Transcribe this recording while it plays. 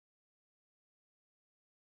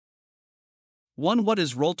1. What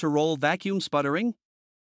is roll-to-roll vacuum sputtering?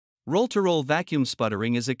 Roll-to-roll vacuum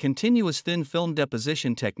sputtering is a continuous thin film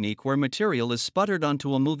deposition technique where material is sputtered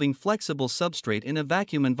onto a moving flexible substrate in a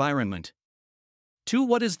vacuum environment. 2.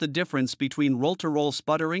 What is the difference between roll-to-roll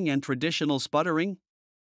sputtering and traditional sputtering?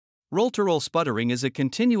 Roll-to-roll sputtering is a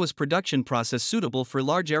continuous production process suitable for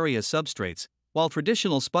large area substrates, while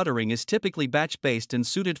traditional sputtering is typically batch-based and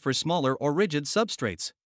suited for smaller or rigid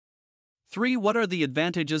substrates. 3. What are the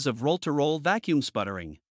advantages of roll-to-roll vacuum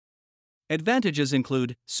sputtering? Advantages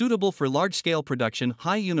include suitable for large-scale production,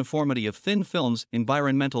 high uniformity of thin films,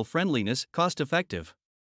 environmental friendliness, cost-effective.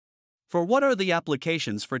 For what are the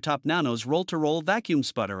applications for Topnano's roll-to-roll vacuum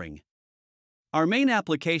sputtering? Our main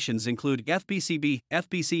applications include FPCB,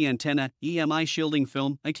 FPC antenna, EMI shielding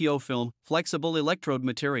film, ITO film, flexible electrode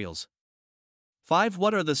materials. 5.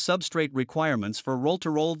 What are the substrate requirements for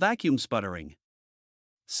roll-to-roll vacuum sputtering?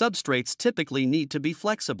 Substrates typically need to be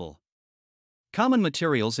flexible. Common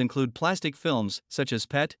materials include plastic films, such as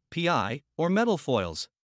PET, PI, or metal foils.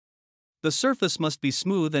 The surface must be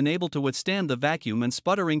smooth and able to withstand the vacuum and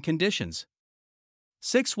sputtering conditions.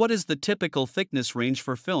 6. What is the typical thickness range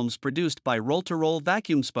for films produced by roll-to-roll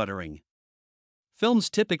vacuum sputtering? Films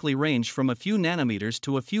typically range from a few nanometers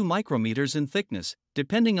to a few micrometers in thickness,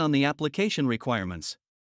 depending on the application requirements.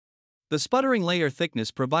 The sputtering layer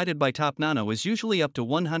thickness provided by Topnano is usually up to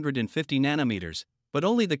 150 nanometers, but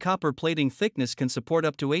only the copper plating thickness can support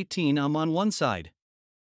up to 18 ohm on one side.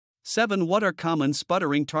 7. What are common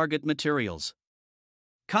sputtering target materials?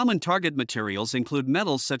 Common target materials include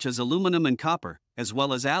metals such as aluminum and copper, as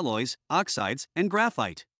well as alloys, oxides, and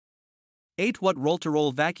graphite. 8. What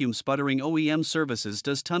roll-to-roll vacuum sputtering OEM services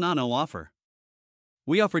does Tonano offer?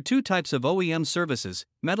 We offer two types of OEM services: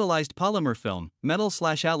 metallized polymer film.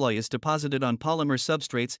 Metal/alloy is deposited on polymer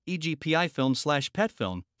substrates, e.g. PI film/PET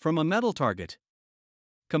film, from a metal target.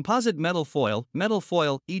 Composite metal foil,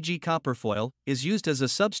 e.g. copper foil, is used as a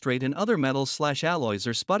substrate, and other metals/alloys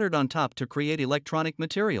are sputtered on top to create electronic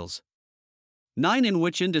materials. 9. In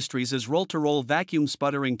which industries is roll-to-roll vacuum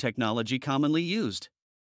sputtering technology commonly used?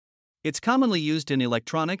 It's commonly used in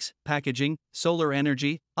electronics, packaging, solar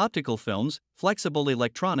energy, optical films, flexible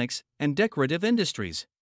electronics, and decorative industries.